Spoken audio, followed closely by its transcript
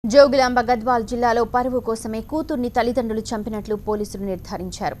జోగులాంబ గద్వాల్ జిల్లాలో పరువు కోసమే కూతుర్ని తల్లిదండ్రులు చంపినట్లు పోలీసులు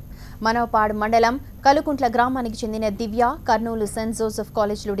నిర్ధారించారు. మనవపాడు మండలం కలుకుంట్ల గ్రామానికి చెందిన దివ్య కర్నూలు సెయింట్ జోసెఫ్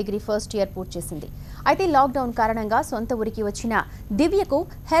కాలేజీలో డిగ్రీ ఫస్ట్ ఇయర్ పూర్తి చేసింది. అయితే లాక్డౌన్ కారణంగా సొంత ఊరికి వచ్చిన దివ్యకు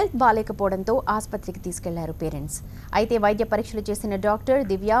హెల్త్ బాలేకపోవడంతో ఆసుపత్రికి తీసుకెళ్లారు పేరెంట్స్. అయితే వైద్య పరీక్షలు చేసిన డాక్టర్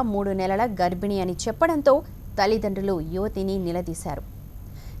దివ్య 3 నెలల గర్భిణి అని చెప్పడంతో తల్లిదండ్రులు యువతిని నిలదీశారు.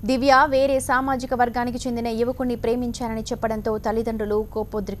 దివ్య వేరే సామాజిక వర్గానికి చెందిన యువకుడిని ప్రేమించారని చెప్పడంతో తల్లిదండ్రులు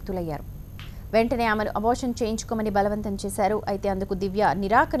కోపోద్రిక్తులయ్యారు. వెంటనే ఆమెను అబార్షన్ చేయించుకోమని బలవంతం చేశారు. అయితే అందుకు దివ్య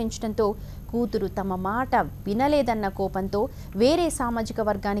నిరాకరించడంతో కూతురు తమ మాట వినలేదన్న కోపంతో వేరే సామాజిక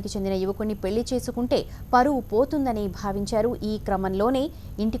వర్గానికి చెందిన యువకుడిని పెళ్లి చేసుకుంటే పరువు పోతుందని భావించారు. ఈ క్రమంలోనే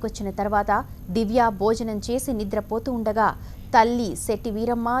ఇంటికొచ్చిన తర్వాత దివ్య భోజనం చేసి నిద్రపోతూ ఉండగా తల్లి శెట్టి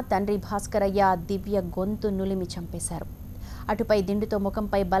వీరమ్మ, తండ్రి భాస్కరయ్య దివ్య గొంతు నులిమి చంపేశారు. అటుపై దిండుతో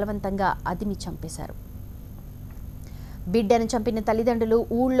ముఖంపై బలవంతంగా అదిమి చంపేశారు. బిడ్డను చంపిన తల్లిదండ్రులు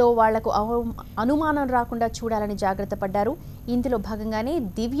ఊళ్ళో వాళ్లకు అనుమానం రాకుండా చూడాలని జాగ్రత్త పడ్డారు. ఇందులో భాగంగానే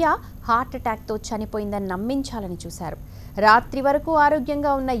దివ్య హార్ట్ అటాక్తో చనిపోయిందని నమ్మించాలని చూశారు. రాత్రి వరకు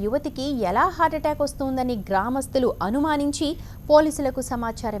ఆరోగ్యంగా ఉన్న యువతికి ఎలా హార్ట్ అటాక్ వస్తుందని గ్రామస్తులు అనుమానించి పోలీసులకు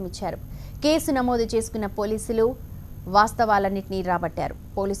సమాచారం ఇచ్చారు. కేసు నమోదు చేసుకున్న పోలీసులు వాస్తవాలన్నింటినీ రాబట్టారు.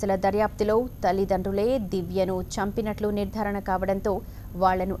 పోలీసుల దర్యాప్తులో తల్లిదండ్రులే దివ్యను చంపినట్లు నిర్ధారణ కావడంతో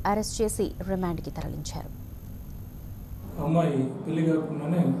వాళ్లను అరెస్ట్ చేసి రిమాండ్కి తరలించారు. అమ్మాయి పెళ్లి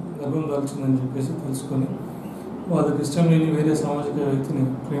కాకుండానే గర్భం దాల్చిందని చెప్పేసి తెలుసుకొని వాళ్ళకి ఇష్టం లేని వేరే సామాజిక వ్యక్తిని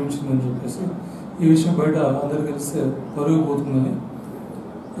ప్రేమించిందని చెప్పేసి ఈ విషయం బయట అందరు కలిస్తే పరుగు పోతుందని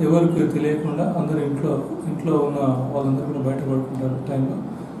ఎవరికి తెలియకుండా అందరు ఇంట్లో ఉన్న వాళ్ళందరూ కూడా బయట పడుకుంటారు. టైంలో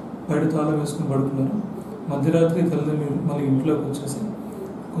బయట తాళం వేసుకుని పడుకున్నారు. మధ్యరాత్రి తల్లిదండ్రులు మళ్ళీ ఇంట్లోకి వచ్చేసి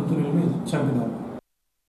గొంతు నిలిపి చంపినారు.